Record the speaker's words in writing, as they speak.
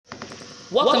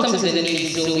Welcome to the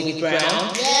News Zone with Brown.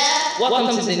 Yeah.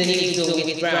 Welcome to the News Zone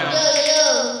with Brown.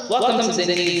 Yo. Welcome to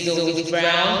the News Zone with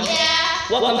Brown.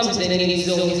 Yeah. Welcome to the News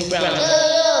Zone with Brown.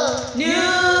 Yo.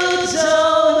 News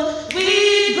Zone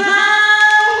with Brown.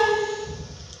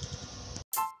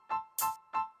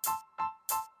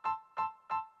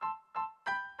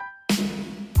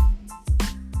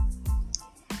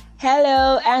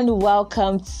 Hello and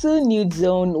welcome to New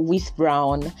Zone with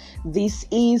Brown. This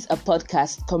is a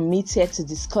podcast committed to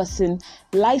discussing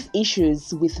life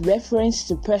issues with reference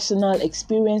to personal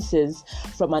experiences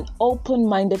from an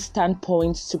open-minded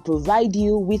standpoint to provide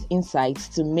you with insights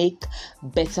to make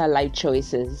better life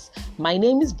choices. My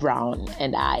name is Brown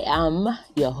and I am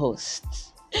your host.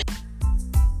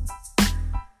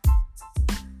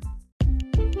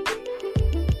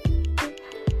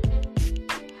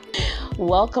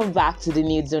 Welcome back to the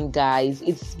New Zone, guys.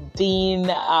 It's been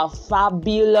a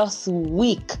fabulous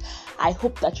week. I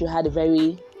hope that you had a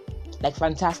very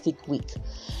fantastic week.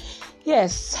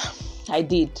 Yes, I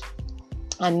did.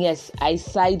 And yes, I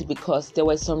sighed because there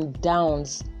were some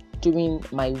downs during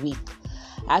my week.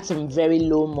 I had some very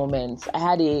low moments. I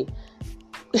had a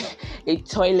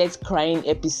toilet crying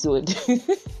episode.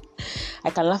 I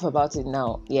can laugh about it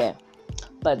now, yeah.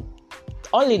 But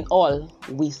all in all,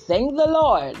 we thank the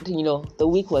Lord. The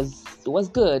week was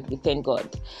good. We thank God.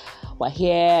 We're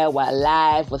here, we're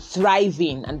alive, we're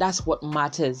thriving, and that's what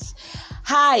matters.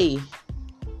 Hi,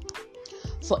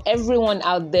 for everyone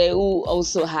out there who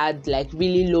also had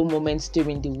really low moments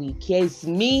during the week. Here's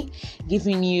me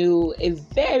giving you a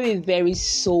very, very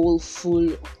soulful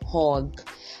hug.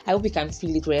 I hope you can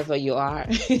feel it wherever you are.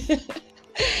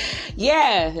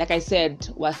 Yeah, like I said,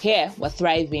 we're here, we're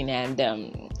thriving, and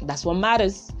that's what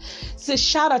matters. So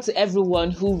shout out to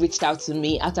everyone who reached out to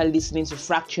me after watching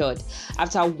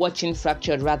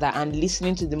Fractured, and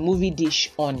listening to the movie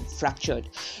Dish on Fractured.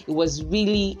 It was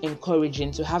really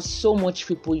encouraging to have so much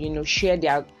people, share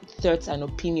their thoughts and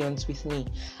opinions with me.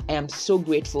 I am so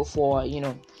grateful for,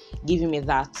 giving me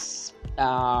that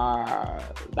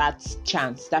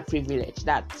chance, that privilege,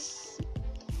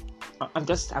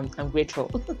 I'm grateful.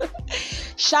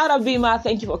 Shout out Bima,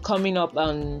 thank you for coming up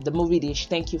on the movie Dish.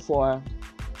 Thank you for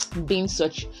being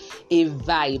such a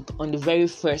vibe on the very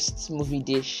first movie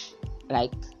Dish.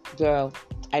 Girl,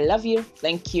 I love you.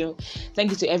 Thank you.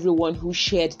 Thank you to everyone who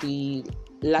shared the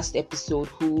last episode,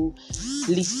 who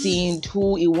listened,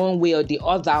 who in one way or the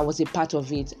other was a part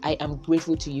of it. I am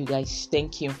grateful to you guys.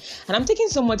 Thank you. And I'm taking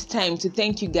so much time to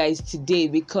thank you guys today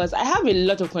because I have a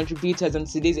lot of contributors on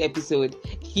today's episode.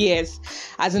 Yes,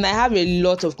 as in I have a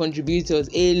lot of contributors,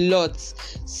 a lot.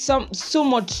 So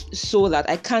much so that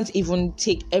I can't even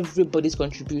take everybody's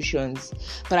contributions.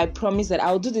 But I promise that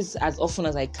I'll do this as often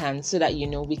as I can so that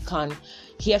we can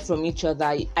hear from each other.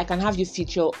 I can have you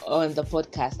feature on the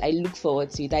podcast. I look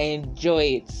forward to it. I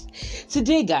enjoy it.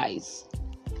 Today, guys,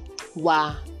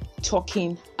 we're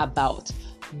talking about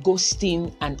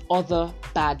ghosting and other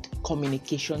bad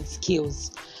communication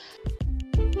skills.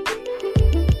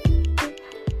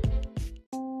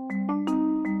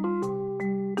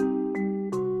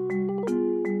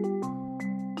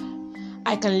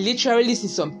 I can literally see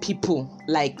some people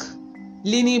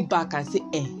leaning back and say,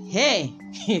 hey,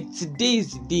 today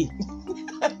is the day.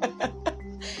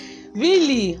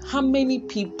 Really, how many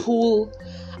people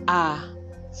are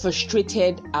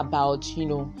frustrated about,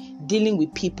 dealing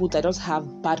with people that don't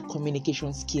have bad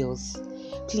communication skills?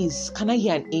 Please, can I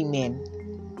hear an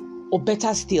amen? Or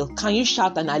better still, can you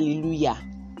shout an hallelujah?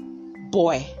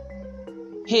 Boy.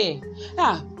 Hey,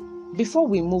 before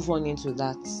we move on into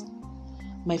that,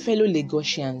 my fellow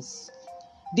Lagosians,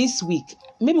 this week,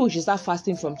 maybe we should start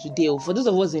fasting from today. For those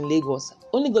of us in Lagos,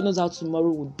 only God knows how tomorrow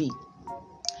would be.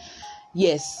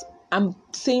 Yes, I'm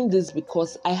saying this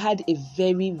because I had a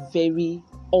very, very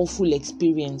awful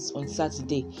experience on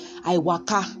Saturday. I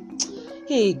waka.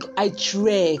 Hey, I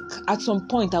trek. At some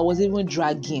point, I was even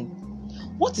dragging.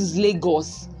 What is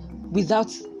Lagos without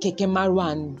Keke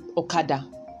Marwa and Okada?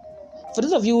 For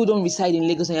those of you who don't reside in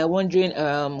Lagos and you're wondering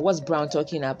what's Brown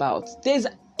talking about, there's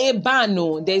a ban.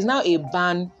 No, there's now a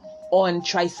ban on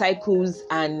tricycles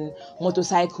and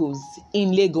motorcycles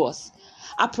in Lagos.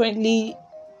 Apparently,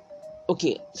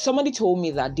 somebody told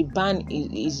me that the ban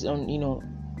is on,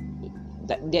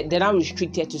 that they're now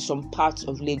restricted to some parts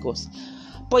of Lagos.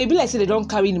 But it be they don't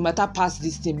carry no matter past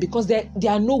this thing because they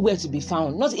are nowhere to be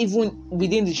found, not even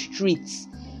within the streets.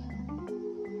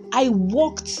 I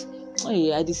walked.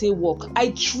 I did say walk. I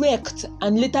trekked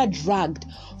and later dragged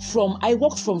I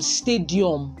walked from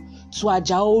Stadium to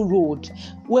Ajao Road.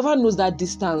 Whoever knows that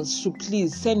distance, so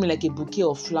please send me a bouquet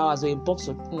of flowers or a box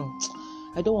of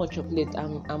I don't want chocolate.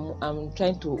 I'm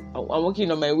trying to. I'm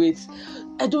working on my weight.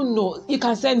 I don't know. You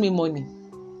can send me money.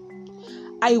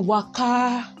 I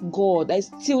waka, God. I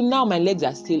still now my legs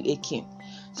are still aching.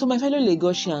 So my fellow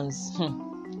Lagosians,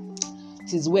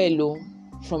 it is well, oh.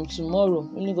 From tomorrow,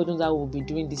 only God knows how we'll be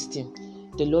doing this thing.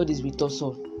 The Lord is with us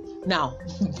all. Now,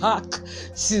 back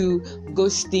to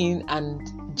ghosting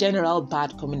and general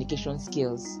bad communication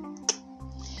skills.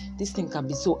 This thing can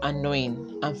be so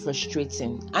annoying and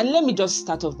frustrating. And let me just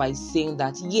start off by saying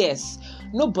that yes,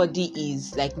 nobody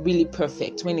is like really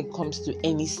perfect when it comes to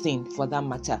anything for that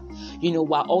matter.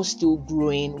 We're all still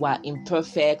growing, we're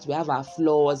imperfect, we have our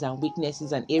flaws and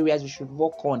weaknesses and areas we should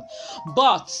work on.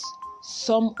 But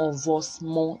some of us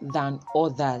more than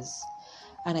others.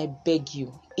 And I beg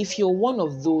you, if you're one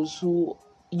of those who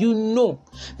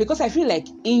because I feel like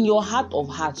in your heart of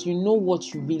hearts, you know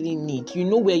what you really need, you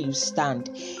know where you stand.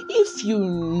 If you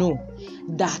know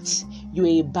that you're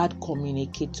a bad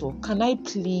communicator, can I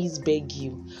please beg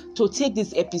you to take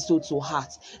this episode to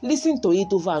heart, listen to it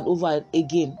over and over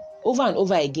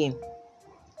again,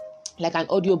 like an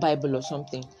audio Bible or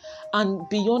something. And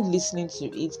beyond listening to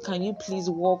it, can you please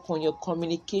work on your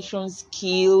communication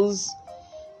skills?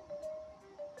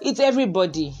 It's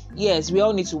everybody. Yes, we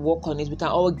all need to work on it. We can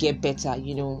all get better,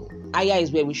 Higher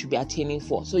is where we should be attaining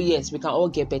for. So yes, we can all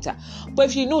get better. But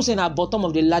if you know saying at bottom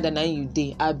of the ladder now you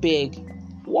day, I beg,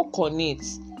 work on it.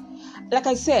 Like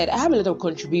I said, I have a lot of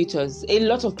contributors. A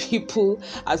lot of people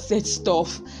have said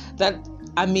stuff that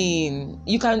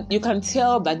you can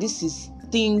tell that these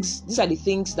are the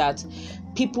things that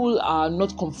people are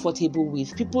not comfortable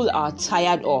with, people are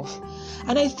tired of.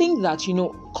 And I think that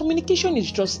communication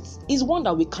is one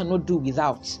that we cannot do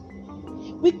without.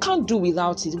 We can't do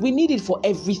without it. We need it for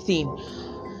everything,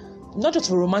 not just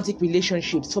for romantic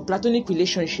relationships, for platonic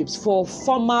relationships, for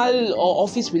formal or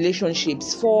office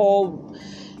relationships, for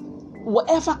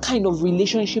whatever kind of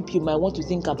relationship you might want to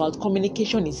think about.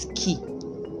 Communication is key.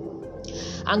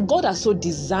 And God has so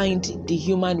designed the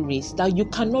human race that you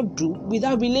cannot do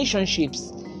without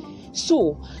relationships.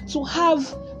 So, to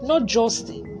have not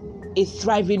just a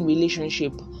thriving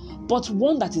relationship, but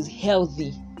one that is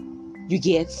healthy,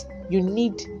 you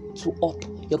need to up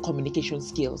your communication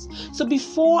skills. So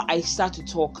before I start to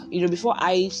talk, before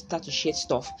I start to share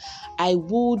stuff, I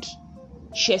would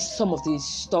share some of the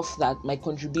stuff that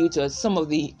some of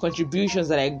the contributions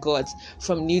that I got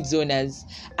from new zoners.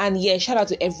 And yeah, shout out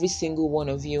to every single one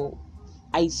of you.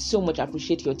 I so much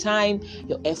appreciate your time,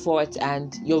 your effort,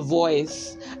 and your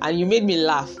voice. And you made me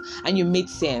laugh and you made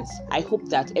sense. I hope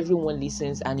that everyone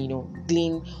listens and,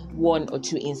 glean one or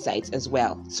two insights as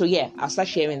well. So yeah, I'll start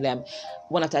sharing them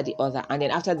one after the other. And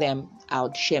then after them,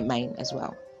 I'll share mine as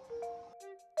well.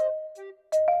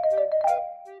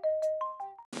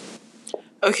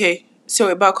 Okay, so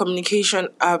about communication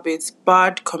habits,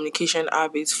 bad communication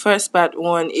habits. First bad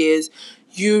one is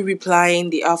you replying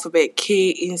the alphabet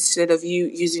K instead of you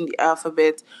using the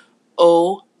alphabet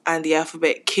O and the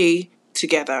alphabet K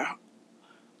together.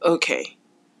 Okay.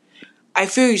 I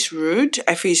feel it's rude.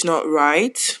 I feel it's not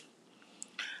right.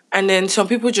 And then some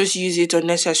people just use it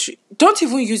unnecessarily. Don't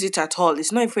even use it at all.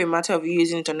 It's not even a matter of you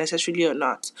using it unnecessarily or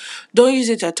not. Don't use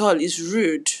it at all. It's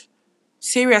rude.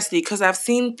 Seriously, because I've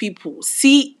seen people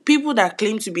that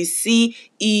claim to be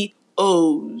CEOs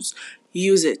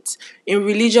use it. In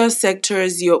religious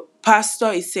sectors, your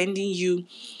pastor is sending you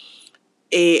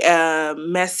a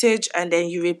message and then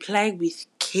you reply with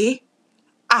K.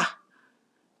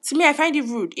 To me, I find it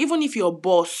rude. Even if your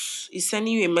boss is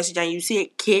sending you a message and you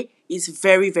say K, it's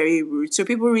very, very rude. So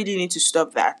people really need to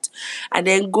stop that. And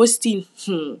then ghosting.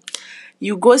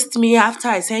 You ghost me after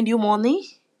I send you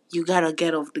money? You gotta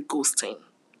get off the ghosting.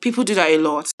 People do that a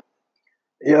lot.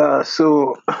 Yeah,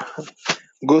 so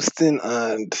ghosting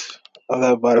and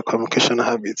other bad communication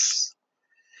habits.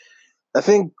 I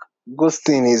think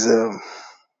ghosting is,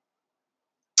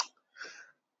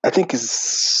 I think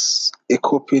it's a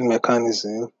coping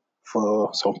mechanism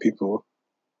for some people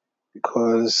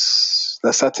because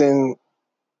there's certain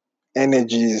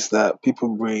energies that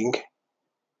people bring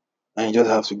and you just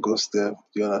have to ghost them.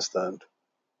 Do you understand?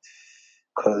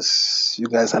 Because you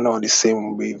guys are not on the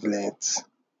same wavelength.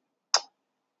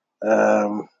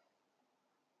 Um,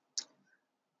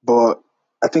 but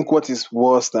I think what is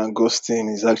worse than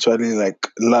ghosting is actually like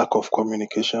lack of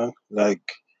communication. Like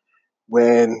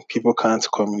when people can't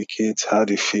communicate how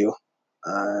they feel.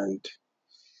 And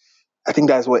I think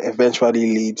that's what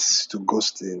eventually leads to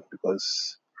ghosting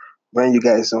because when you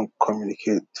guys don't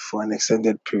communicate for an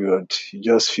extended period, you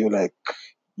just feel like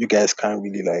you guys can't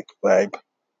really like vibe,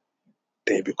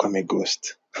 then you become a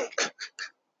ghost.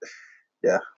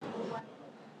 Yeah.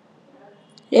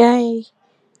 Yay.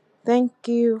 Thank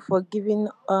you for giving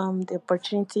the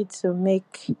opportunity to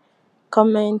make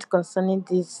comment concerning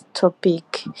this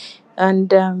topic,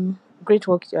 and great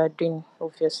work you are doing,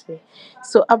 obviously.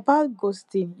 So about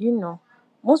ghosting,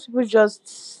 most people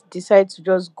just decide to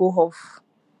just go off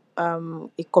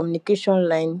a communication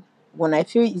line when I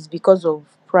feel it's because of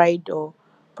pride, or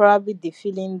probably the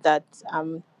feeling that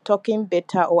I'm talking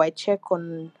better, or I check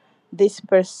on this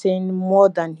person more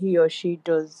than he or she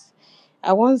does.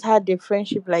 I once had a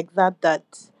friendship like that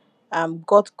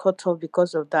got cut off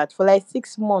because of that. For like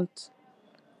 6 months,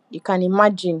 you can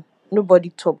imagine, nobody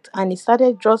talked. And it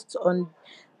started just on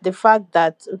the fact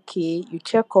that, okay, you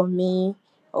check on me,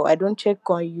 or I don't check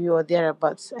on you, or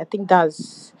thereabouts. I think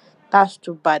that's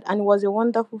too bad. And it was a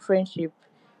wonderful friendship.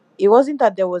 It wasn't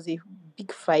that there was a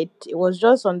big fight, it was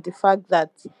just on the fact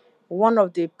that one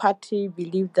of the party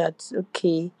believed that,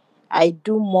 okay, I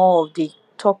do more of the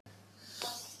talk.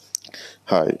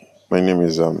 Hi, my name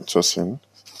is Tosin.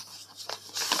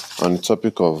 On the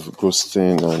topic of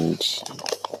ghosting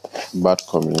and bad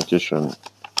communication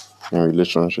in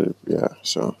relationship, yeah.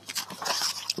 So,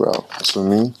 well, to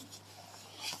me,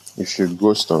 if you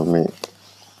ghost on me,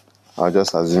 I'll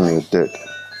just assume you're dead.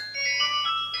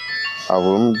 I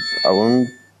won't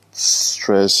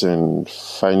stress in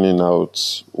finding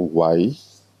out why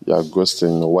you're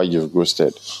ghosting or why you've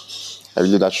ghosted. I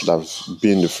believe that should have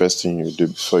been the first thing you do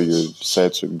before you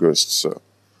decide to ghost. So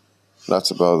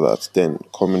that's about that. Then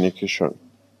communication.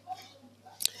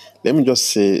 Let me just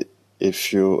say a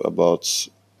few about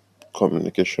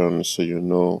communication so you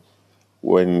know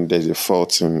when there's a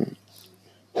fault in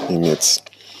it.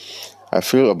 I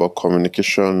feel about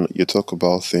communication, you talk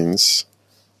about things,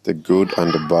 the good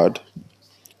and the bad.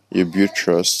 You build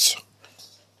trust,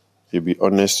 you be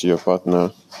honest to your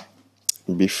partner,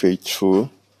 be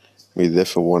faithful, be there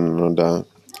for one another.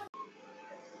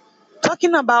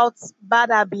 Talking about bad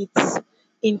habits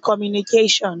in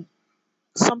communication,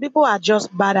 some people are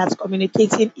just bad at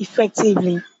communicating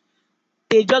effectively.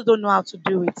 They just don't know how to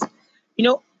do it. You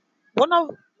know, one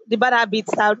of the bad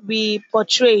habits that we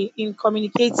portray in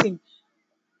communicating,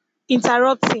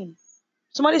 interrupting.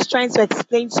 Somebody's trying to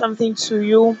explain something to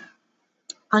you,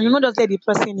 and you not just let the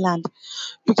person land.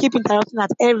 You keep interrupting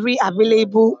at every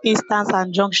available instance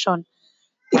and junction.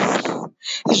 It's,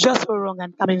 it's just so wrong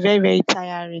and can be very, very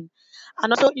tiring.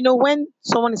 And also, when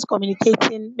someone is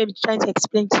communicating, maybe trying to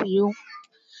explain to you,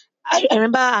 I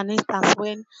remember an instance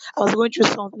when I was going through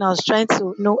something. I was trying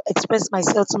to, express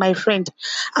myself to my friend.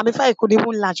 And before I could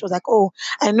even launch, she was like, "Oh,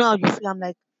 I know how you feel." I'm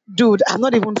like, "Dude, I'm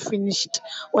not even finished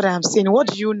what I'm saying. What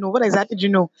do you know? What exactly do you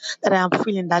know that I am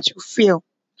feeling that you feel?"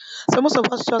 So most of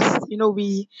us just,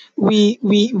 we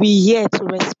hear to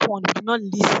respond. We do not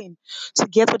listen to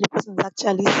get what the person is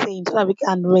actually saying so that we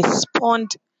can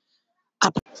respond.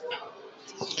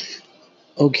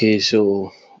 Okay,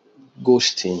 so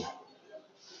ghosting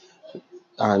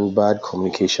and bad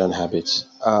communication habits.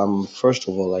 First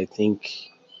of all, I think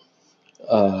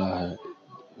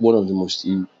one of the most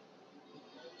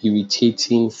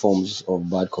irritating forms of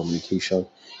bad communication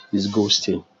is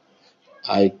ghosting.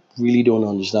 I really don't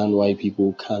understand why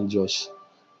people can't just.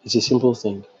 It's a simple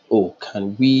thing. Oh,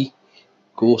 can we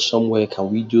go somewhere?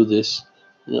 Can we do this?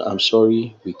 No, I'm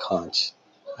sorry, we can't.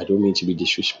 I don't mean to be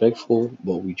disrespectful,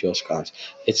 but we just can't.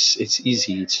 It's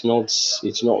easy. It's not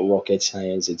rocket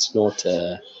science. It's not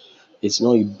a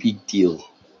big deal.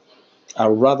 I'd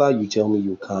rather you tell me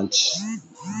you can't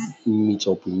meet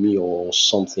up with me or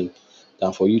something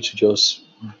than for you to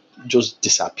just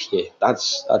disappear.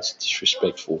 That's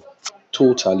disrespectful.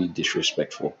 Totally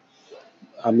disrespectful.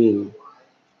 I mean,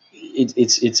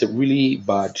 it's a really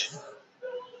bad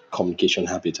communication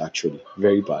habit actually.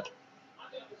 Very bad.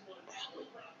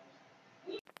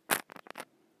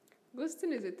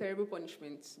 Ghosting is a terrible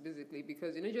punishment, basically,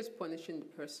 because you're not just punishing the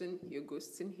person you're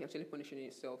ghosting, you're actually punishing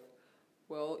yourself.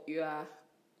 Well, you're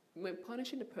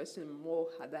punishing the person more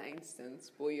at that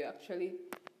instance, but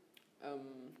um,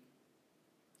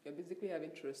 you're basically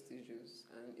having trust issues,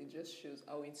 and it just shows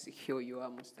how insecure you are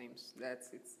most times. That's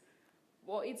it.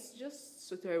 Well, it's just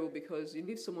so terrible because you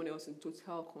leave someone else in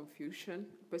total confusion.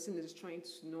 The person is trying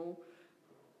to know,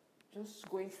 just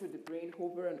going through the brain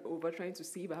over and over, trying to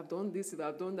see if I've done this, if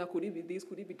I've done that, could it be this,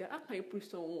 could it be that? How can you push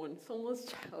someone's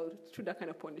child through that kind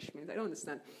of punishment? I don't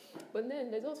understand. But then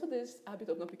there's also this habit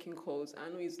of not picking calls. I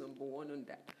know it's number one on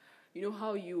that. You know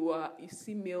how you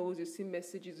see mails, you see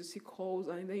messages, you see calls,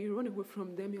 and then you run away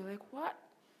from them. You're like, what?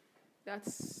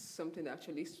 That's something that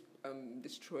actually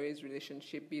destroys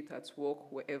relationship, be it at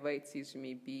work, wherever it is you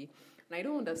may be. And I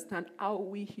don't understand how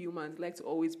we humans like to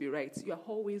always be right. You are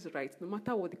always right. No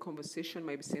matter what the conversation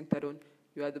might be centered on,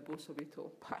 you are the boss of it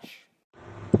all. Pash.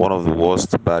 one of the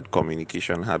worst bad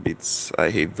communication habits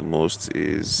I hate the most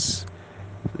is,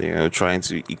 trying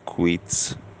to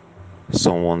equate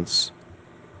someone's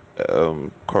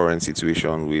current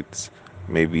situation with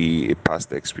maybe a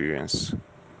past experience.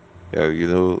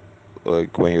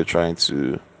 Like when you're trying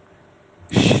to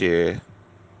share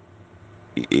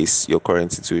is your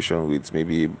current situation with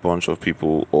maybe a bunch of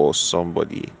people or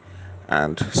somebody,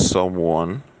 and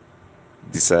someone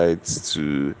decides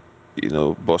to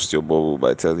bust your bubble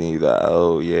by telling you that,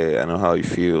 oh yeah, I know how you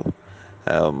feel,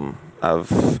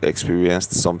 I've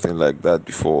experienced something like that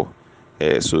before,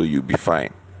 so you'll be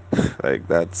fine. Like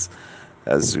that's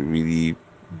a really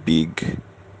big,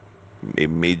 a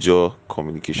major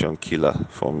communication killer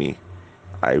for me.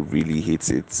 I really hate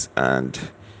it, and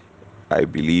I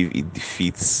believe it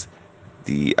defeats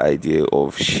the idea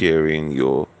of sharing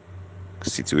your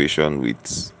situation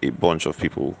with a bunch of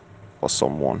people or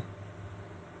someone.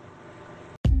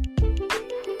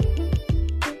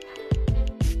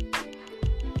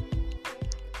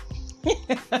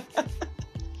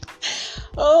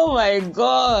 Oh my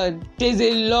God, there's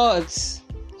a lot.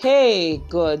 Hey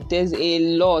God, there's a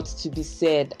lot to be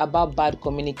said about bad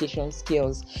communication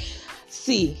skills.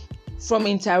 See, from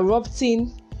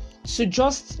interrupting to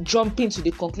just jumping to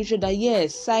the conclusion that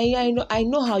yes, I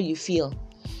know how you feel,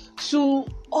 to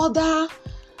other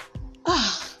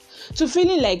to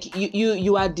feeling like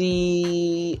you are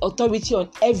the authority on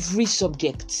every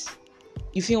subject.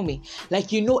 You feel me?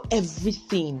 Like you know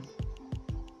everything.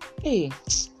 Hey,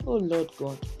 oh Lord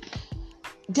God.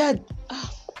 That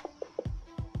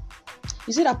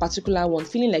you see that particular one,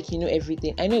 feeling like you know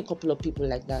everything. I know a couple of people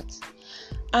like that.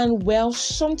 And well,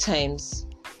 sometimes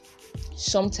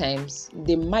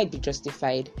they might be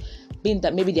justified, being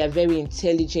that maybe they are very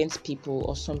intelligent people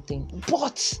or something.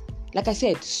 But like I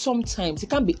said, sometimes it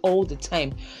can't be all the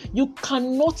time. You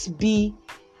cannot be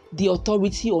the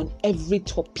authority on every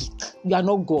topic. You are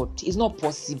not God. It's not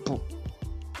possible.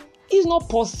 It's not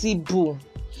possible.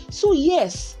 So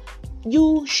yes,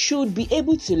 you should be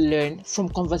able to learn from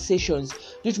conversations.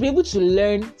 You should be able to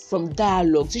learn from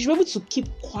dialogues. You should be able to keep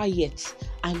quiet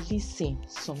and listen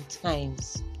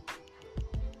sometimes.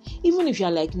 Even if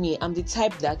you're like me, I'm the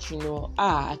type that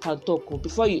I can talk.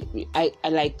 Before I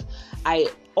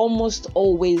almost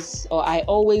always,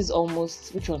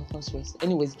 which one comes first?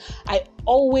 Anyways, I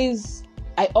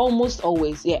almost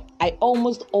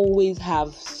always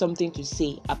have something to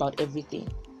say about everything.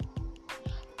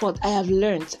 But I have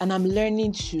learned, and I'm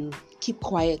learning to keep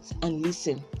quiet and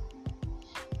listen.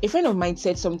 A friend of mine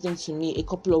said something to me a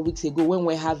couple of weeks ago when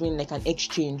we're having like an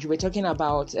exchange. We're talking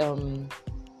about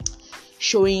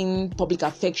showing public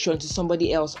affection to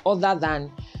somebody else other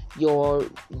than your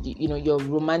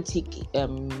romantic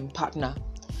partner.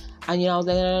 And I was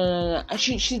like, no. And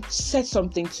she said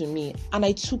something to me, and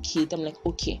I took it. I'm like,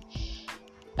 okay.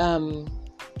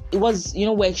 It was,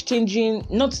 we're exchanging,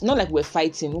 not like we're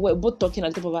fighting. We're both talking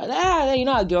at the top of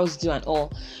how girls do and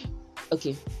all.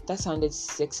 Okay, that sounded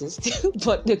sexist,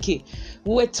 but okay.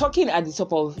 We were talking at the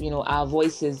top of, our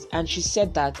voices, and she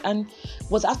said that, and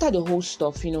was after the whole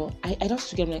stuff, I just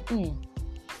took it, I'm like,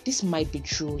 this might be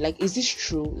true. Like, is this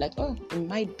true? Like, oh, it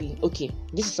might be. Okay,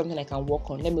 this is something I can work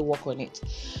on. Let me work on it.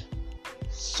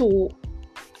 So,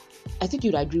 I think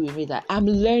you'd agree with me that I'm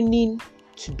learning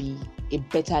to be a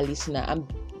better listener. I'm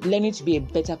learning to be a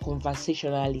better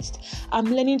conversationalist. I'm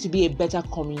learning to be a better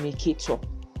communicator.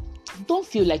 Don't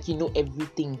feel like you know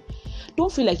everything.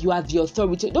 Don't feel like you are the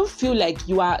authority. Don't feel like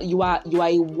you are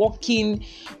a walking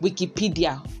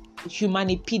Wikipedia,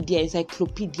 Humanipedia,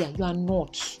 encyclopedia. You are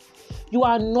not. You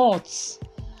are not.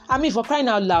 I mean, for crying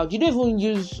out loud, you don't even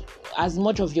use as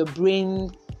much of your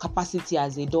brain capacity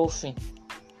as a dolphin.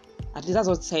 At least that's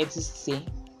what scientists say.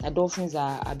 That dolphins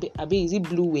are a bit, is it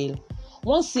blue whale?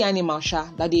 One sea animal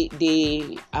that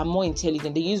they are more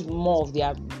intelligent. They use more of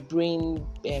their brain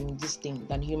this thing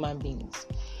than human beings.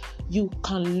 You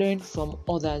can learn from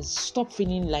others. Stop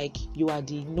feeling like you are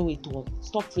the know-it-all.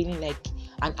 Stop feeling like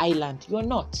an island. You are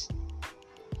not.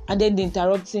 And then the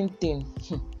interrupting thing.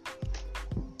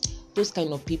 Those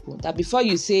kind of people that before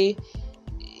you say,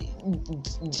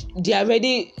 they are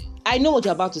ready. I know what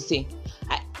you're about to say.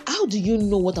 How do you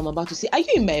know what I'm about to say? Are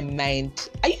you in my mind?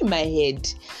 Are you in my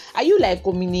head? Are you like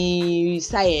omni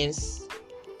science?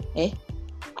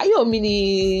 Are you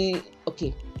omni?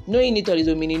 Okay, knowing it all is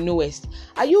omni knowest.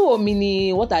 Are you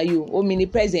omni? What are you? Omni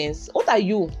presence. What are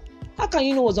you? How can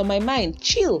you know what's on my mind?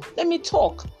 Chill. Let me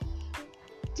talk.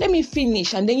 Let me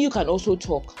finish, and then you can also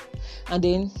talk. And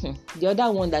then the other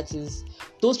one, that is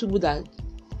those people that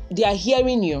they are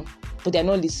hearing you, but they're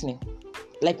not listening.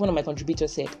 Like one of my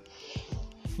contributors said,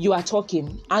 you are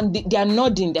talking and they are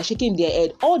nodding, they're shaking their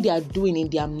head. All they are doing in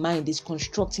their mind is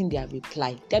constructing their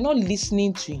reply. They're not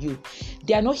listening to you.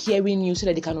 They are not hearing you so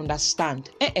that they can understand.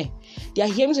 They are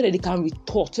hearing so that they can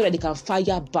retort, so that they can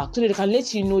fire back, so that they can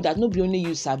let you know that nobody only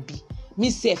you sabi. Me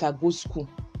say if I go school.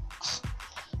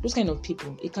 Those kind of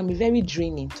people, it can be very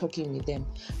draining talking with them,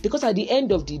 because at the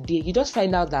end of the day, you just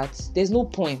find out that there's no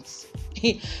point.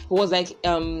 It was like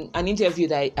an interview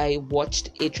that I watched,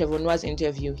 a Trevor Noah's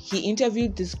interview. He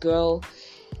interviewed this girl.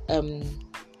 I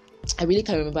really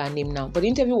can't remember her name now, but the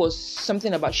interview was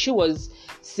something about, she was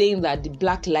saying that the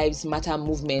Black Lives Matter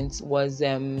movement was,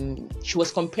 she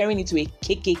was comparing it to a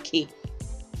KKK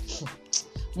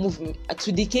movement,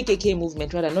 to the KKK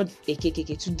movement, rather, not a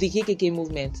KKK, to the KKK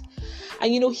movement.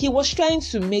 And he was trying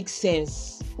to make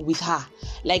sense with her,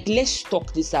 like, let's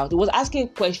talk this out. He was asking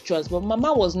questions, but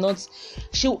Mama was not,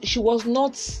 she was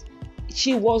not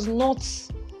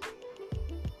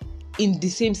in the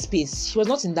same space. She was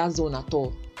not in that zone at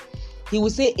all. He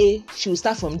would say A, she will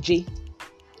start from J.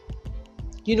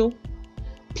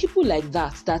 People like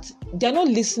that they're not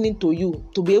listening to you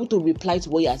to be able to reply to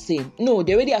what you're saying. No,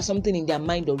 they already have something in their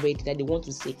mind already that they want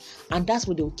to say, and that's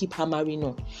what they will keep hammering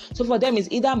on. So for them, it's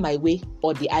either my way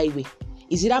or the highway.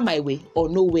 It's either my way or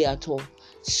no way at all.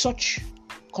 Such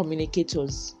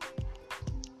communicators,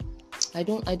 I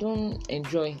don't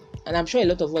enjoy, and I'm sure a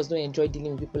lot of us don't enjoy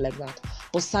dealing with people like that.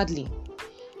 But sadly,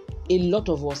 a lot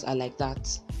of us are like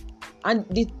that. And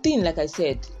the thing, like I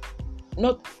said,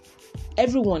 not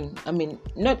everyone,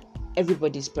 not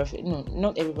everybody is perfect. No,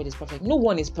 not everybody is perfect. No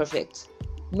one is perfect.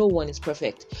 No one is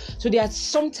perfect. So there are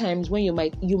some times when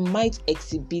you might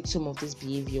exhibit some of these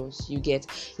behaviors. It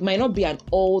might not be an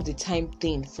all the time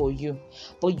thing for you,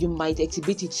 but you might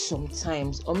exhibit it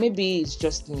sometimes. Or maybe it's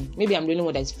just me. Maybe I'm the only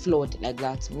one that's flawed like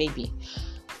that. Maybe.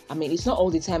 It's not all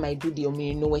the time I do the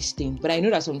nowest thing, but I know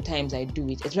that sometimes I do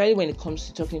it, especially when it comes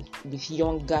to talking with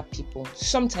younger people.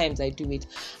 Sometimes I do it,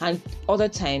 and other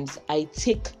times I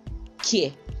take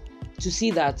care to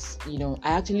see that,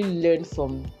 I actually learn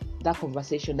from that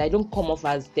conversation, that I don't come off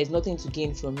as there's nothing to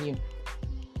gain from you.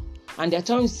 And there are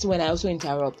times when I also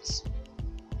interrupt.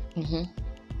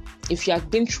 If you have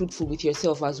been truthful with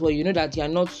yourself as well, you know that you are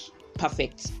not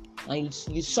perfect, and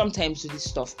you sometimes do this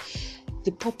stuff.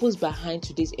 The purpose behind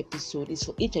today's episode is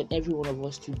for each and every one of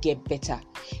us to get better.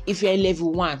 If you're in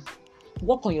level 1,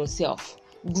 work on yourself.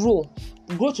 Grow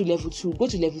to level 2, go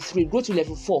to level 3, go to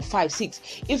level 4, 5, 6.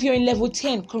 If you're in level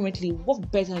 10 currently,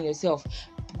 work better on yourself.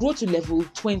 Grow to level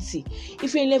 20.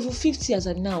 If you're in level 50 as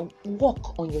of now,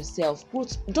 work on yourself.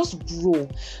 Just grow.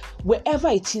 Wherever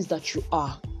it is that you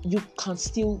are, you can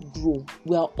still grow.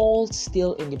 We are all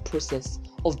still in the process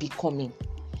of becoming.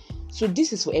 So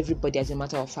this is for everybody, as a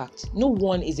matter of fact. No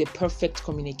one is a perfect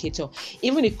communicator.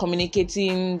 Even a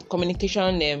communication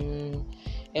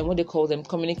what they call them,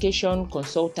 communication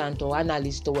consultant or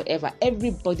analyst or whatever,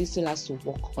 everybody still has to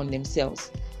work on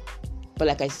themselves. But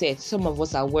like I said, some of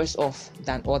us are worse off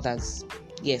than others.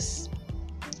 Yes.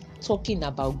 Talking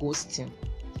about ghosting.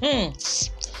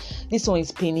 This one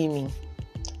is paining me.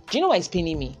 Do you know why it's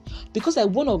paining me? Because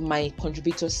like one of my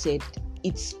contributors said,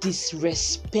 it's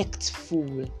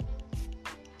disrespectful.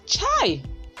 Chai!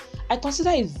 I consider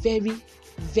it very,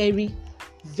 very,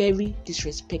 very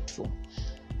disrespectful.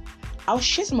 I'll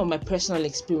share some of my personal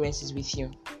experiences with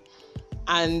you.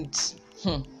 And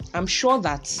I'm sure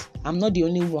that I'm not the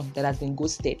only one that has been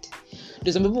ghosted.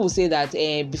 There's some people who say that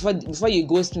before you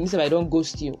ghost me, if I don't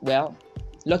ghost you, well,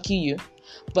 lucky you.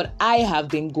 But I have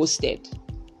been ghosted.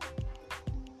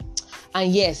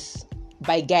 And yes,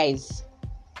 by guys.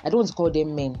 I don't want to call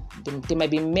them men. They might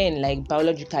be men, like,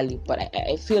 biologically, but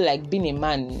I feel like being a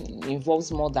man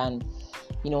involves more than,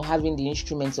 having the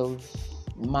instruments of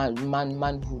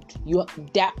manhood.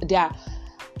 There are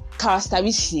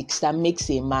characteristics that makes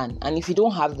a man, and if you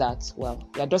don't have that, well,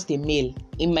 you're just a male.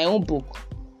 In my own book,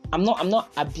 I'm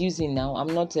not abusing now. I'm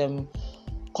not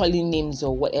calling names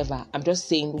or whatever. I'm just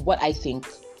saying what I think.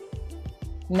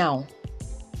 Now,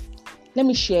 let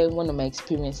me share one of my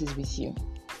experiences with you.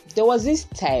 There was this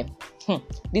time,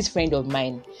 this friend of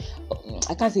mine,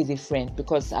 I can't say he's a friend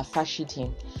because I fashied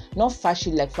him. Not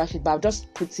fashion like fashion, but I've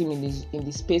just put him in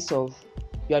the space of,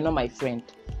 you are not my friend.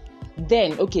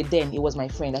 Then he was my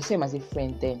friend. I saw him as a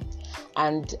friend then.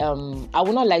 And I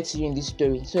will not lie to you in this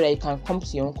story so that you can come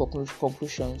to your own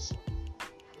conclusions.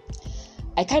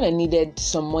 I kind of needed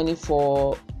some money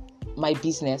for my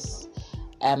business.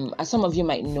 As some of you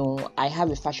might know, I have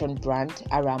a fashion brand,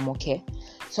 Aramoke.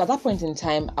 So at that point in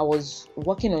time, I was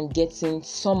working on getting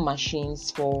some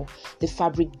machines for the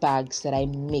fabric bags that I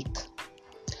make.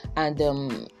 And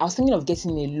I was thinking of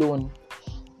getting a loan.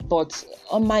 But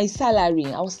on my salary,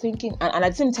 I was thinking, and at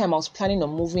the same time, I was planning on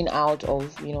moving out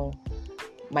of,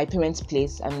 my parents'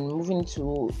 place and moving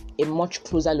to a much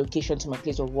closer location to my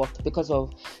place of work because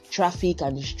of traffic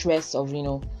and the stress of,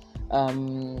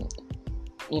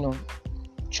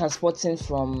 transporting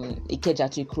from Ikeja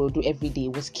to Ikorodu every day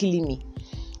was killing me.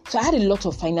 So I had a lot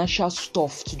of financial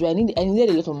stuff to do. I needed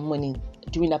a lot of money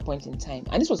during that point in time.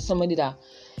 And this was somebody that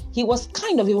he was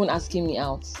kind of even asking me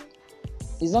out.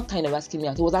 He's not kind of asking me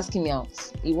out. He was asking me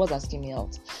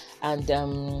out. And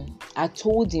I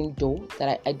told him though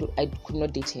that I could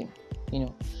not date him.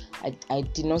 I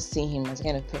did not see him as the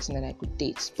kind of person that I could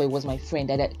date. But he was my friend.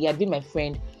 He had been my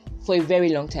friend for a very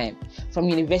long time, from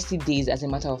university days, as a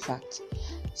matter of fact.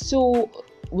 So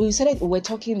we were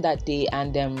talking that day,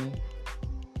 and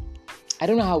I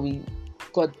don't know how we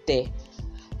got there,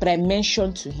 but I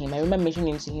mentioned to him. I remember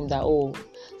mentioning to him that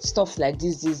stuff like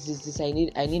this. I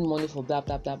need money for blah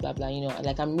blah blah blah blah.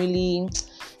 Like I'm really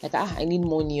like I need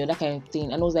money or that kind of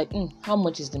thing. And I was like, how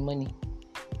much is the money?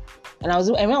 And I was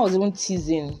even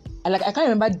teasing. I can't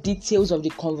remember details of the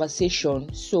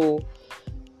conversation, so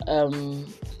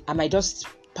I might just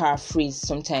paraphrase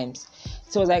sometimes.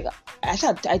 So I was like, I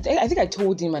think I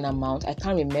told him an amount. I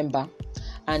can't remember.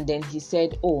 And then he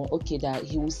said, okay, that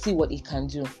he will see what he can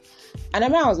do. And I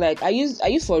was like, are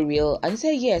you for real? And he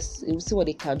said, yes, he will see what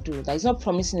he can do. That he's not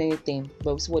promising anything, but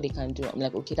we'll see what he can do. I'm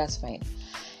like, okay, that's fine.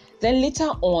 Then later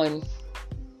on,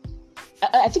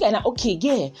 I think okay,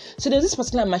 yeah. So there's this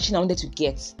particular machine I wanted to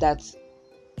get that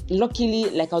luckily,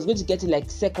 like I was going to get it like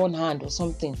second hand or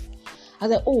something. I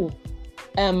was like,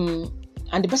 and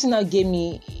the person now gave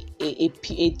me a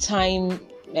time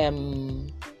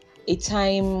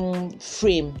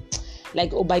frame,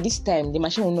 like by this time the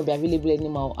machine will not be available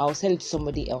anymore. I'll sell it to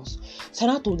somebody else. So I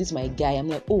now told this my guy, I'm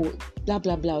like, blah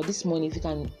blah blah, this money, if you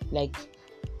can like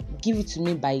give it to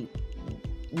me by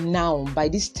now, by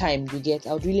this time, you get,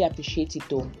 I would really appreciate it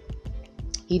though.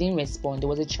 He didn't respond. There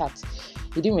was a chat.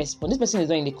 He didn't respond. This person is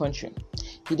not in the country.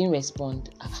 He didn't respond.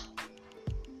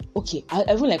 Okay, I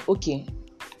feel like, okay,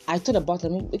 I thought about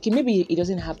it. Okay, maybe he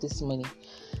doesn't have this money.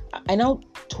 I now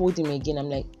told him again. I'm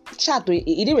like, chat.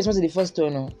 He didn't respond to the first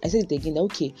one. No. I said it again. That,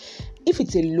 okay, if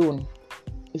it's a loan,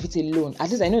 at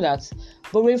least I know that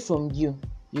borrowing from you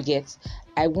get,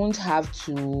 I won't have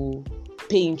to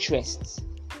pay interest.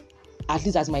 At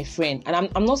least as my friend. And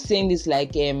I'm not saying this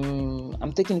like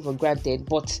I'm taking it for granted,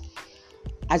 but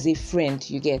as a friend,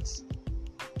 you get,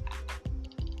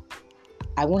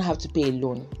 I won't have to pay a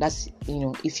loan. That's,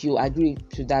 if you agree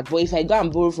to that. But if I go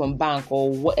and borrow from bank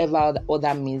or whatever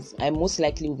other means, I most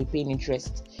likely will be paying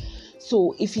interest.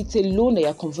 So if it's a loan that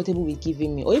you're comfortable with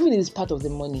giving me, or even if it's part of the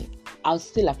money, I'll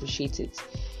still appreciate it.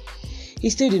 He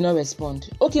still did not respond.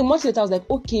 Okay, much later I was like,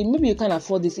 okay, maybe you can't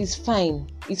afford this. It's fine.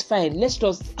 Let's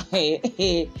just,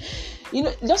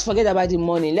 just forget about the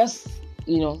money.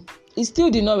 He still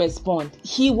did not respond.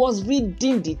 He was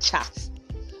reading the chat,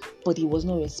 but he was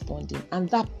not responding. And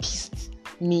that pissed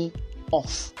me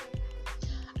off.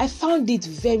 I found it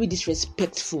very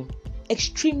disrespectful.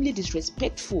 Extremely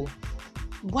disrespectful.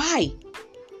 Why?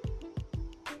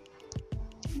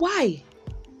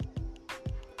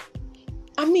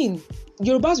 I mean,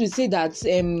 Yorubas will say that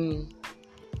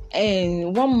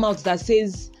one mouth that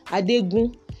says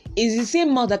Adegun is the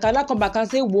same mouth that can come back and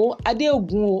say, "Wo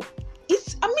Adegun."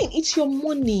 It's your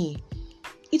money.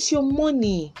 It's your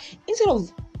money. Instead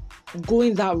of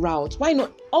going that route, why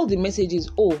not all the messages?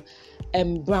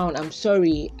 Brown, I'm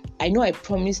sorry. I know I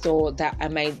promised or that I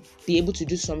might be able to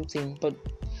do something, but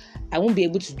I won't be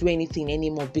able to do anything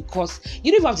anymore because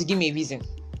you don't even have to give me a reason.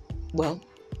 Well,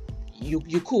 you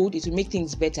could, it will make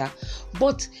things better.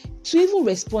 But to even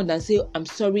respond and say, I'm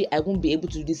sorry, I won't be able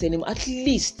to do this anymore, at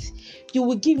least you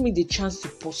will give me the chance to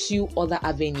pursue other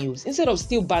avenues instead of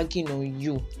still banking on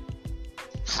you.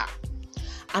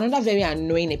 Another very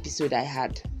annoying episode I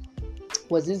had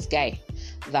was this guy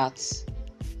that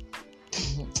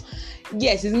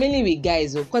yes, it's mainly with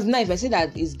guys, because now if I say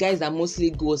that it's guys that mostly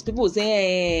ghost, people will say,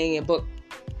 hey, but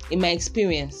in my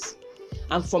experience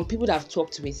and from people that I've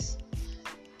talked with,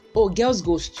 girls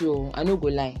ghost too. I no go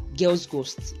lie, girls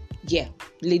ghost, yeah,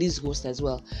 ladies ghost as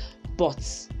well,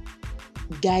 but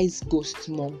guys ghost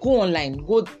more. Go online,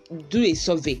 go do a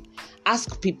survey,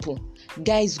 ask people.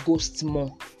 Guys ghost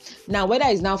more. Now, whether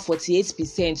it's now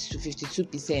 48% to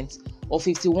 52% or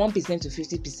 51% to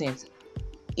 50%,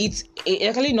 it's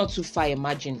actually not too far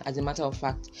imagined, as a matter of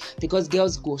fact, because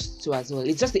girls ghost too as well.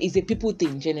 It's a people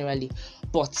thing generally,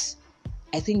 but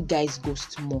I think guys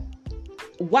ghost more.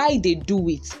 why they do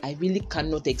it, I really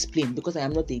cannot explain because I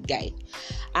am not a guy.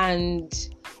 And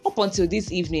up until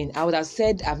this evening, I would have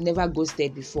said I've never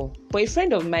ghosted before. But a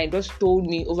friend of mine just told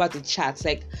me over the chat,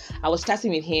 like I was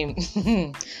chatting with him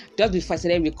just before I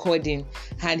started recording,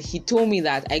 and he told me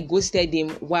that I ghosted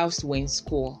him whilst we're in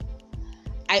school.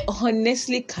 I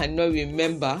honestly cannot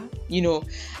remember,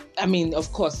 I mean,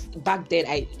 of course, back then,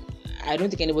 I don't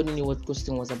think anybody knew what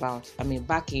ghosting was about. I mean,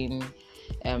 back in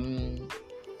I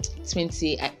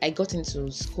got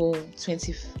into school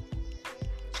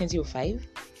 2005,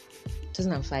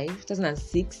 2005,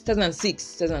 2006,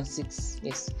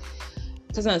 yes.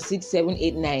 2006, 7,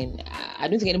 8, 9. I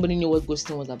don't think anybody knew what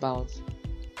ghosting was about.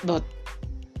 But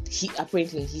he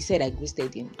said I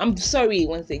ghosted him. I'm sorry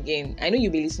once again. I know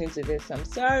you'll be listening to this. I'm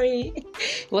sorry.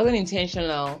 It wasn't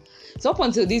intentional. So up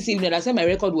until this evening, I said my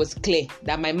record was clear,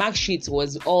 that my mark sheet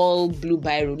was all blue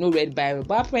biro, no red biro.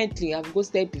 But apparently I've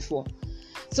ghosted before.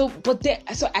 So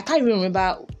I can't even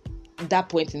remember that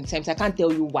point in time. So I can't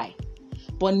tell you why.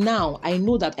 But now I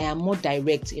know that I am more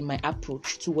direct in my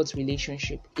approach towards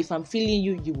relationship. If I'm feeling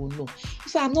you, you will know.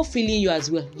 If I'm not feeling you as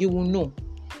well, you will know.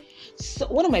 So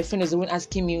one of my friends was the one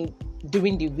asking me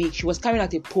during the week. She was carrying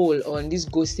out a poll on this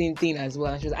ghosting thing as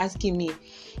well. And she was asking me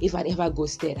if I'd ever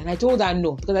ghosted. And I told her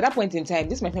no. Because at that point in time,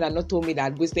 my friend had not told me that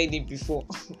I'd ghosted him before.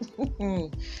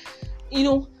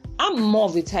 I'm more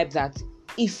of the type that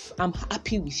if I'm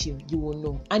happy with you, you will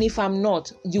know. And if I'm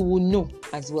not, you will know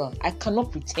as well. I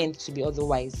cannot pretend to be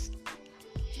otherwise.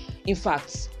 In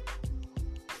fact,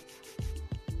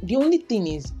 the only thing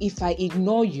is, if I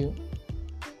ignore you,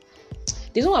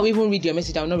 there's no way I will even read your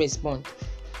message, I will not respond.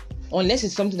 Unless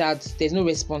it's something that there's no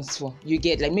response for. You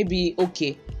get, like maybe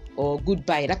okay or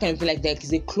goodbye, that kind of thing like that.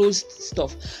 It's a closed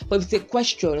stuff. But if it's a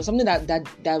question or something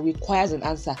that requires an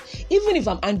answer, even if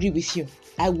I'm angry with you,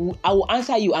 I will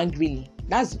answer you angrily.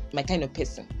 That's my kind of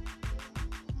person.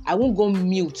 I won't go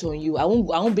mute on you. I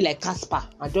won't be like Casper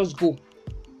and just go.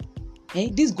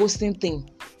 This ghosting thing.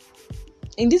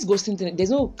 In this ghosting thing, there's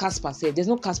no Casper said. There's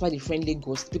no Casper the friendly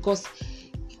ghost, because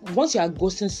once you are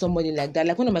ghosting somebody like that,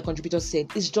 like one of my contributors said,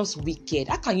 it's just wicked.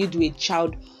 How can you do a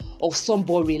child of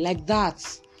somebody like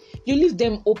that? You leave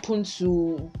them open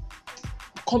to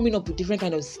coming up with different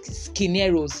kind of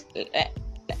scenarios,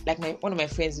 like one of my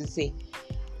friends would say.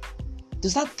 To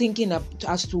start thinking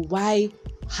as to why,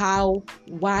 how,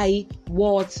 why,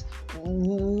 what,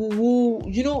 who,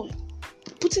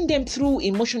 putting them through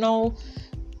emotional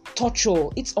torture.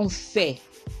 It's unfair,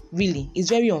 really. It's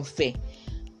very unfair.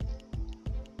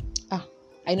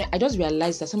 I just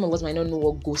realized that some of us might not know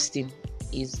what ghosting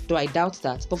is, though I doubt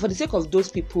that. But for the sake of those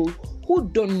people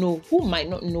who might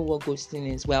not know what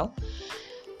ghosting is, well,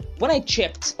 when I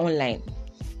checked online,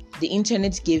 the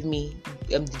internet gave me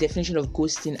the definition of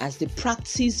ghosting as the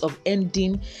practice of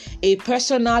ending a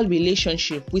personal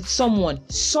relationship with someone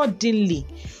suddenly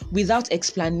without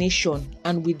explanation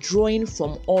and withdrawing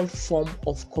from all form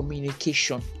of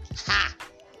communication.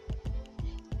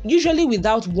 Usually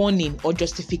without warning or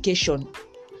justification.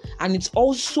 And it's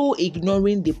also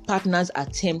ignoring the partner's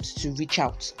attempt to reach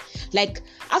out. Like,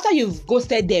 after you've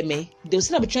ghosted them, they'll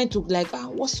still be trying to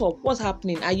what's up? What's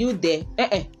happening? Are you there?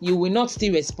 You will not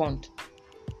still respond.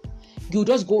 You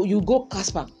go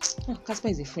Casper. Casper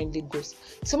is a friendly ghost.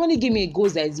 Somebody give me a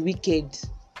ghost that is wicked.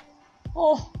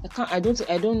 I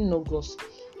don't know ghosts.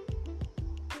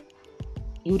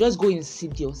 You just go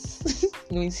Insidious.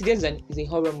 Insidious is a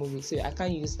horror movie, so I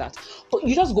can't use that. But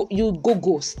you go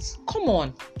ghosts. Come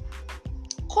on.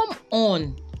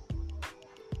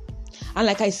 And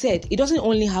like I said, it doesn't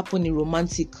only happen in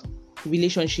romantic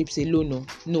relationships alone.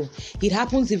 No. It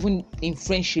happens even in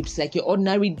friendships, like your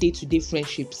ordinary day-to-day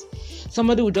friendships.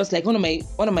 Somebody would just, like one of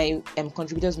my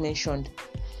contributors mentioned,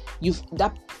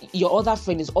 your other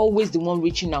friend is always the one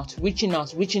reaching out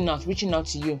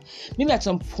to you. Maybe at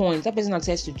some point that person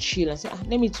decides to chill and say,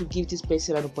 let me to give this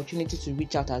person an opportunity to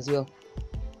reach out as well.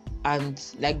 And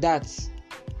like that,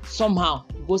 somehow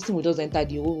ghosting will just enter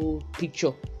the whole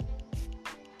picture.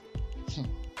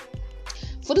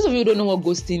 For those of you who don't know what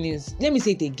ghosting is, let me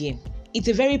say it again. It's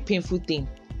a very painful thing.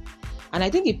 And I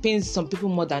think it pains some people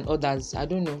more than others. I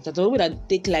don't know. That's a way that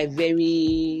take life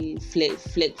very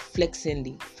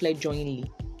fledgingly.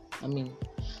 I mean,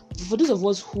 for those of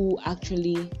us who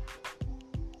actually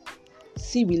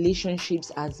see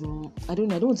relationships as, I don't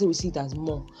want to say we see it as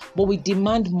more, but we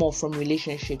demand more from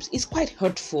relationships. It's quite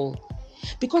hurtful.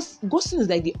 Because ghosting is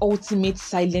like the ultimate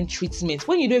silent treatment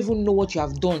when you don't even know what you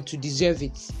have done to deserve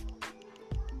it.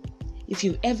 If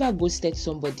you've ever ghosted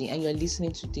somebody and you're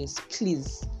listening to this,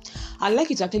 please, I'd like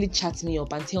you to actually chat me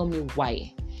up and tell me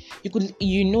why.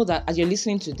 You know that as you're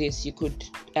listening to this, you could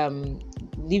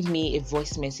leave me a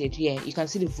voice message. Yeah, you can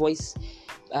see the voice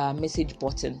message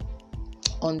button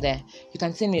on there. You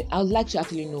can send me. I would like to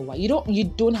actually know why. You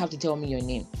don't have to tell me your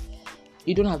name.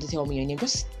 You don't have to tell me your name.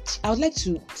 Just, I would like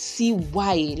to see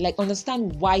why, like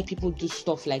understand why people do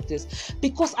stuff like this.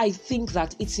 Because I think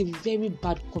that it's a very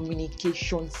bad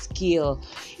communication skill.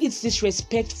 It's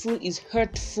disrespectful, it's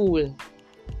hurtful.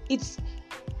 It's,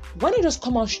 when you just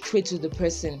come out straight to the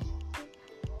person.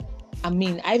 I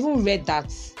mean, I even read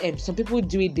that some people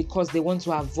do it because they want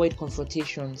to avoid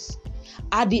confrontations.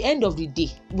 At the end of the day,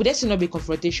 would there still not be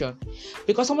confrontation?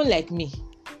 Because someone like me,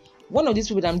 one of these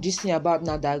people that I'm gisting about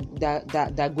now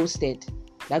that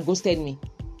ghosted me.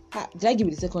 Did I give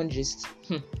you the second gist?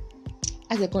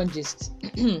 A second gist.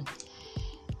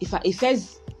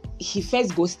 He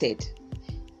first ghosted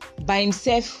by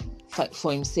himself,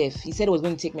 for himself. He said he was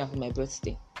going to take me out for my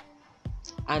birthday.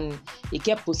 And he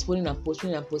kept postponing.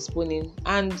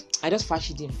 And I just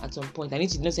fashed him at some point. I need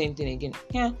to not say anything again.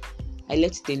 Yeah, I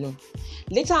left it alone.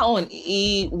 Later on,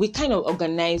 we kind of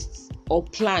organized or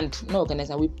planned, not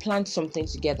organized, we planned something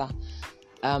together.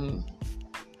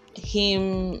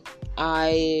 Him,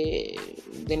 I,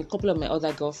 then a couple of my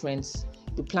other girlfriends,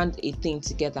 we planned a thing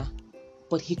together,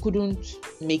 but he couldn't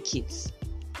make it.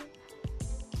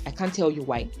 I can't tell you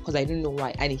why, because I don't know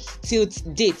why. And till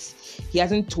date, he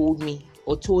hasn't told me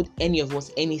or told any of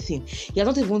us anything. He has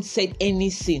not even said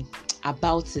anything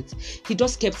about it. He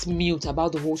just kept mute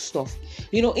about the whole stuff.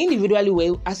 Individually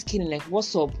we're asking him like,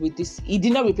 what's up with this? He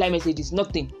did not reply messages,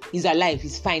 nothing. He's alive,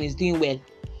 he's fine, he's doing well.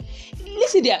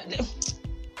 Listen there.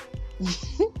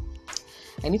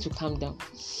 I need to calm down.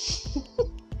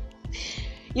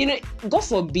 God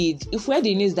forbid if we had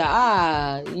the news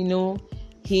that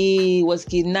he was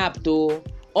kidnapped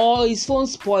or his phone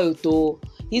spoiled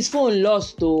his phone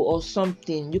lost or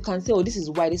something, you can say, this is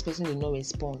why this person did not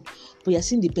respond. But you're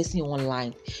seeing the person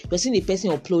online, you're seeing the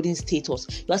person uploading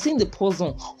status, you're seeing the person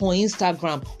on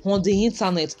Instagram, on the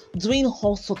internet, doing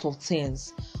all sorts of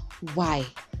things. Why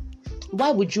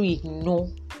would you ignore?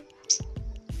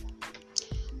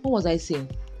 What was I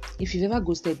saying? If you've ever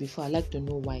ghosted before, I'd like to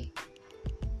know why.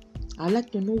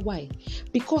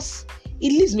 Because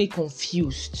it leaves me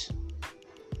confused.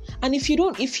 And if you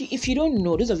don't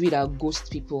know, those of you that ghost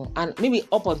people, and maybe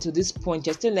up until this point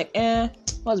you're still like,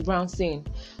 what's Brown saying?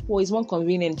 Well, it's more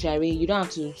convenient, Jerry. You don't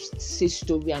have to say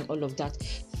story and all of that.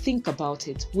 Think about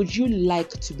it. Would you like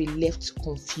to be left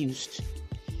confused?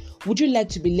 Would you like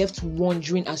to be left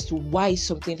wondering as to why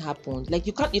something happened? Like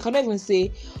you cannot even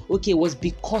say, okay, it was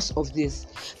because of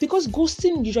this. Because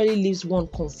ghosting usually leaves one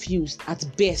confused at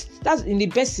best. That's in the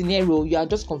best scenario, you are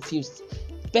just confused.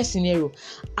 Best scenario.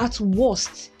 At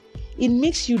worst, it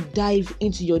makes you dive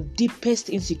into your deepest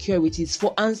insecurities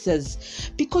for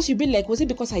answers, because you'll be like, was it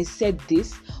because I said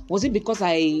this? Was it because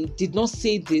I did not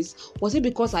say this? Was it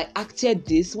because I acted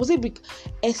this? Was it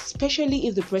especially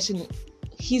if the person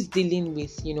he's dealing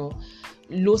with,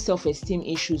 low self-esteem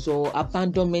issues or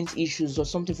abandonment issues or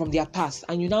something from their past,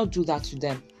 and you now do that to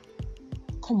them.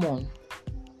 Come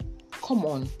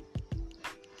on.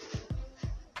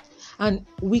 And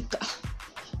when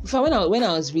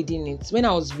I was reading it, when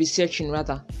I was researching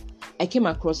rather, I came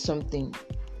across something.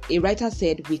 A writer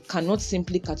said, we cannot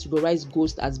simply categorize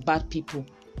ghosts as bad people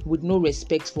with no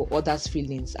respect for others'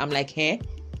 feelings. I'm like,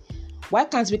 why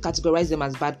can't we categorize them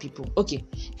as bad people? Okay,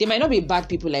 they might not be bad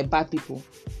people like bad people,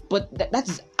 but that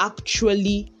is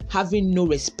actually having no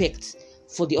respect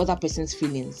for the other person's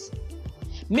feelings.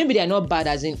 Maybe they are not bad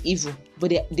as in evil,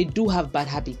 but they do have bad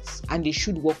habits and they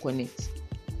should work on it.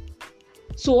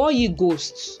 So all ye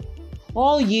ghosts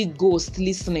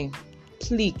listening,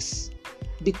 please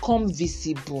become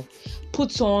visible.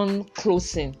 Put on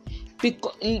clothing.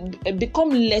 Become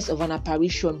less of an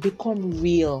apparition. Become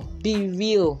real. Be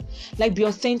real. Like, be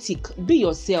authentic. Be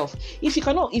yourself. If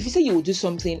you say you will do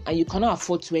something and you cannot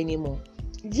afford to anymore,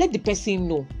 let the person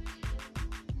know.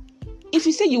 If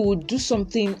you say you will do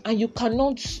something and you're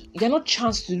not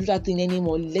chance to do that thing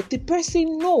anymore, let the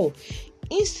person know.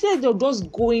 Instead of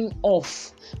just going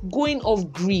off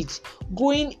grid,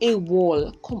 going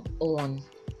AWOL. Come on.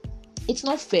 It's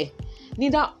not fair.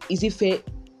 Neither is it fair.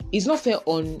 It's not fair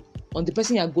on the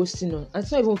person you're ghosting on. And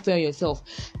it's not even fair on yourself,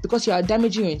 because you are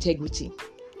damaging your integrity.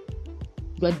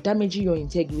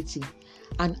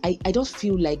 And I just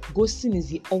feel like ghosting is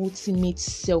the ultimate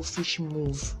selfish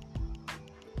move.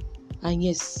 And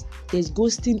yes, there's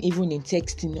ghosting even in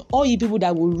texting. All you people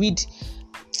that will read,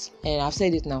 and I've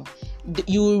said it now,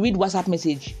 you will read WhatsApp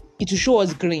message, it will show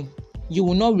us green. You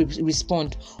will not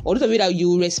respond. Or those of you that you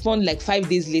will respond like 5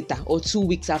 days later or 2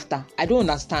 weeks after. I don't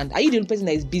understand. Are you the only person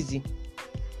that is busy?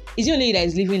 Is it only you that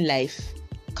is living life?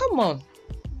 Come on.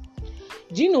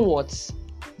 Do you know what?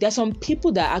 There are some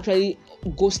people that actually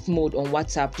ghost mode on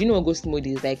WhatsApp. Do you know what ghost mode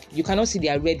is? Like, you cannot see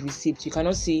their read receipts. You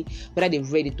cannot see whether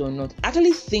they've read it or not. I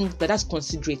actually think that that's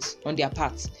considerate on their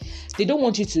part. They don't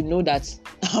want you to know that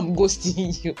I'm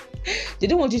ghosting you. They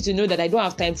don't want you to know that I don't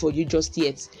have time for you just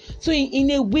yet. So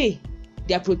in a way,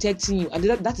 they are protecting you. And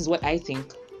that is what I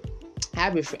think. I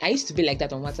have a friend. I used to be like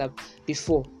that on WhatsApp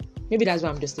before. Maybe that's why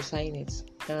I'm justifying it.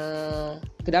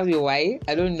 Could that be why?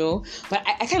 I don't know. But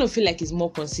I kind of feel like it's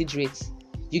more considerate.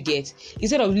 You get,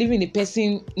 instead of leaving the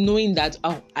person knowing that,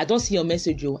 oh, I don't see your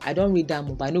message, I don't read that,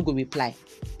 but I no go reply.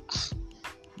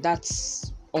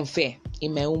 That's unfair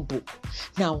in my own book.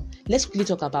 Now, let's quickly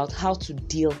talk about how to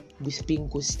deal with being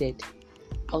ghosted.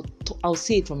 I'll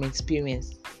say it from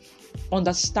experience.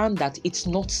 Understand that it's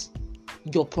not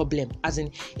your problem, as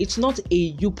in it's not a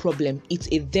you problem, it's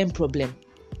a them problem.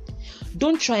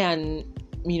 Don't try and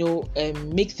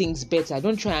make things better.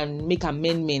 Don't try and make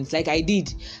amendments like I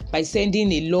did by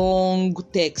sending a long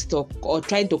text or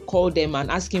trying to call them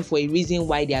and asking for a reason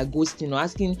why they are ghosting, or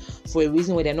asking for a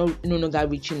reason why they're no longer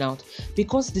reaching out,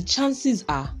 because the chances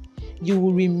are you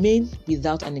will remain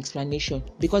without an explanation,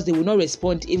 because they will not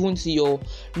respond even to your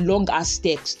long ass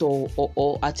text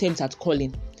or attempts at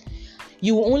calling.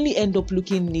 You will only end up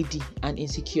looking needy and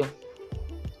insecure.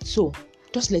 So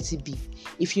just let it be.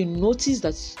 If you notice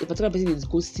that a particular person is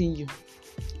ghosting you,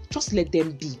 just let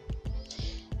them be.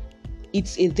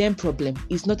 It's a them problem.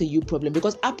 It's not a you problem,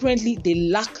 because apparently they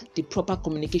lack the proper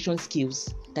communication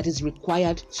skills that is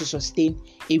required to sustain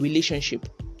a relationship.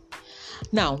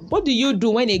 Now, what do you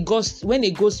do when a ghost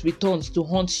returns to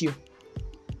haunt you?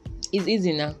 It's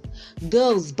easy now.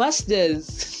 Girls,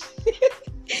 busters.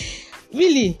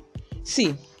 Really?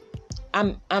 See,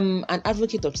 I'm an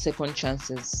advocate of second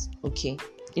chances. Okay,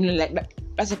 like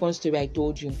that second story I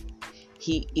told you,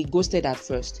 he ghosted at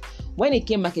first. When he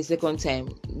came back a second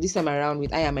time, this time around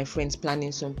with I and my friends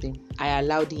planning something, I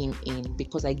allowed him in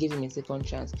because I gave him a second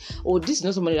chance. Oh, this is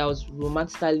not somebody that was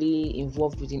romantically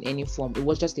involved with in any form. It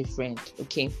was just a friend.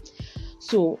 Okay,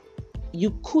 so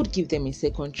you could give them a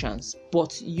second chance,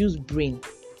 but use brain.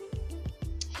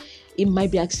 It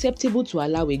might be acceptable to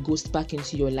allow a ghost back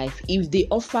into your life if they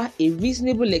offer a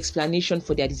reasonable explanation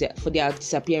for their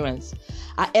disappearance.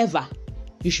 However,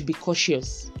 you should be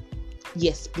cautious.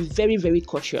 Yes, be very, very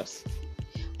cautious,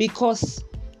 because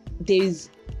there is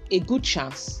a good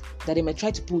chance that they might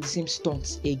try to pull the same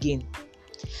stunts again.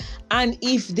 And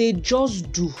if they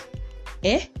just do,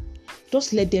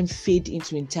 just let them fade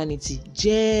into eternity,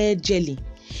 jelly.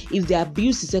 If they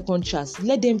abuse the second chance,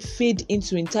 let them fade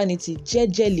into eternity,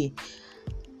 jelly.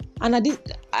 And I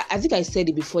think I said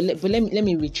it before, but let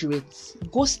me reiterate.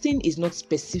 Ghosting is not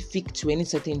specific to any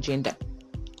certain gender,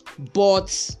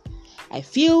 but I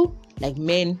feel like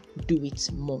men do it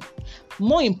more.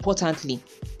 More importantly,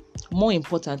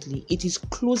 it is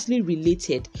closely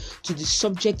related to the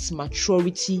subject's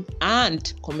maturity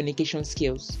and communication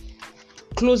skills.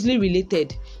 Closely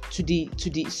related to the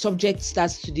subject,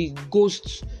 that's to the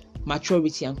ghost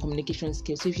maturity and communication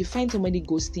skills. So if you find somebody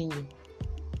ghosting you,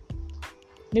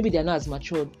 maybe they're not as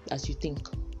mature as you think,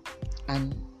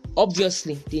 and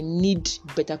obviously they need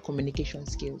better communication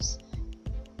skills.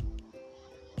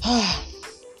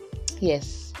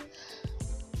 Yes,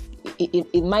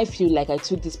 it might feel like I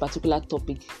took this particular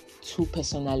topic too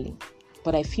personally,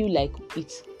 but I feel like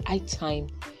it's high time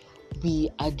we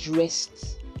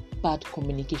addressed bad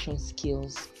communication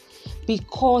skills,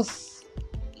 because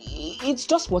it's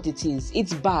just what it is.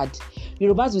 It's bad.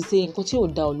 Yorubas will say, "Nkan tí ò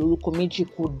dá olórúkọ méjì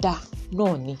kò dá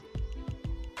náà ni."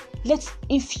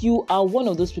 If you are one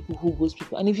of those people who ghost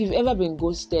people, and if you've ever been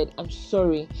ghosted, I'm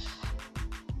sorry.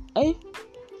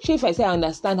 If I say I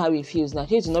understand how it feels now,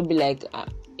 it will not be like,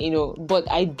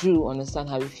 but I do understand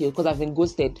how it feels, because I've been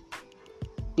ghosted.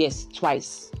 Yes,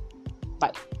 thrice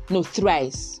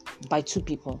by two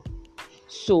people.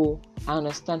 So I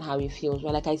understand how it feels.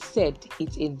 But like I said,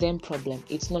 it's a them problem.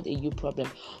 It's not a you problem.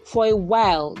 For a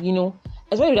while,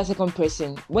 especially with that second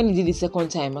person, when he did the second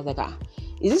time, I was like,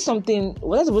 is this something,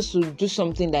 was I supposed to do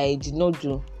something that I did not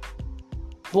do?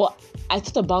 But I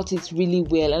thought about it really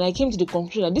well, and I came to the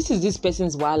conclusion that this is this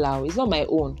person's walao. It's not my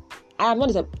own. I'm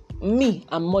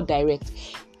more direct.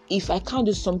 If I can't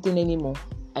do something anymore,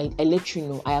 I let you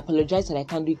know. I apologize that I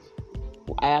can't do it.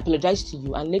 I apologize to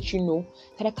you and let you know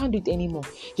that I can't do it anymore.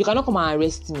 You cannot come and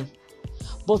arrest me.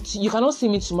 But you cannot see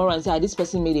me tomorrow and say, this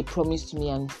person made a promise to me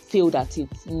and failed at it.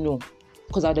 No.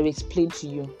 Because I would have explained to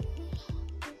you.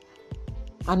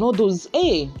 And all those,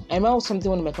 I remember something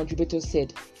one of my contributors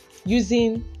said,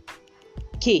 using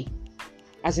K,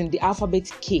 as in the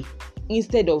alphabet K,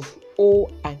 instead of O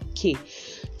and K.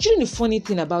 Do you know the funny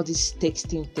thing about this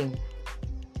texting thing?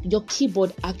 your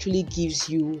keyboard actually gives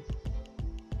you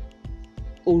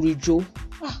orijo.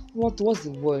 What's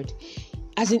the word?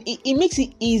 As in, it makes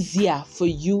it easier for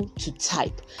you to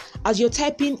type. As you're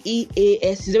typing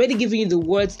EAS, it's already giving you the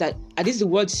words that are these the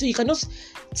words, so you can just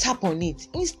tap on it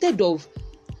instead of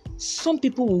some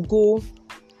people will go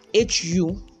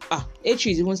HU. HU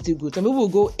is even still good. Some people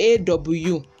will go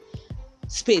AW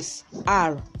space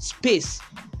R space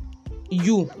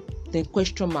U then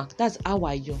question mark. That's how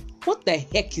are you? What the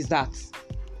heck is that?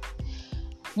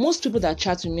 Most people that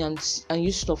chat with me and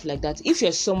use stuff like that, if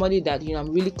you're somebody that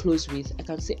I'm really close with,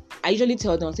 I usually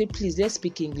tell them, please, let's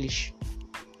speak English.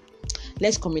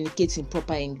 Let's communicate in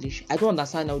proper English. I don't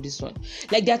understand all this one.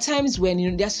 Like, there are times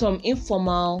when there's some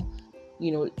informal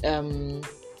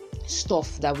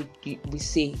stuff that we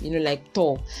say, like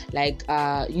Thor, like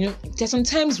there's some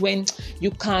times when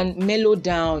you can mellow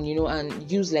down, and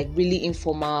use like really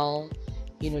informal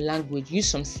language, use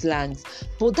some slangs,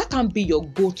 but that can't be your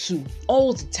go-to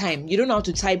all the time. You don't know how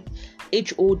to type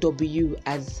HOW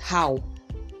as how.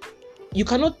 You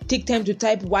cannot take time to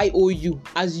type YOU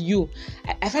as you.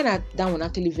 I find that one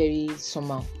actually very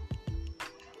somehow.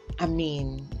 I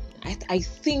mean, I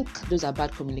think those are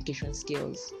bad communication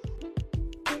skills.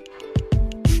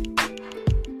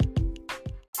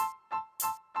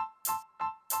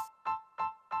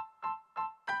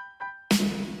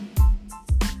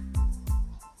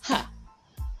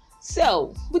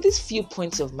 So, with these few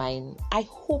points of mine, I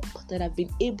hope that I've been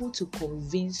able to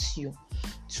convince you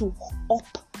to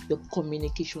up your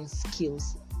communication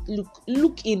skills.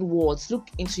 Look inwards, look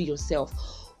into yourself.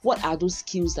 What are those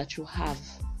skills that you have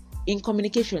in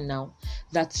communication now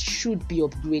that should be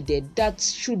upgraded?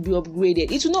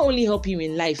 It will not only help you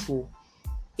in life,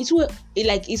 it will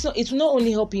not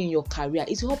only help you in your career,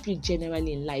 it will help you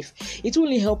generally in life. It will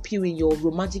only help you in your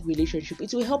romantic relationship,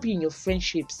 it will help you in your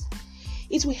friendships.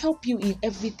 It will help you in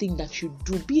everything that you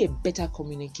do. Be a better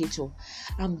communicator.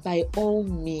 And by all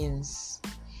means,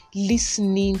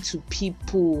 listening to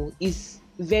people is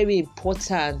very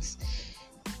important.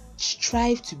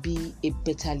 Strive to be a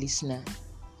better listener.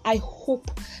 I hope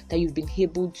that you've been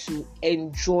able to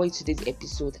enjoy today's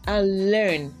episode and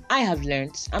learn. I have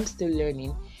learned. I'm still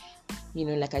learning.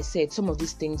 Like I said, some of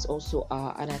these things also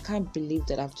are, and I can't believe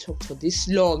that I've talked for this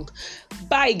long.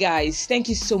 Bye, guys. Thank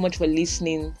you so much for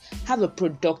listening. Have a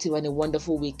productive and a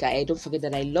wonderful week, guys. Don't forget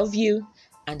that I love you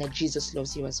and that Jesus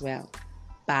loves you as well.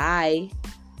 Bye.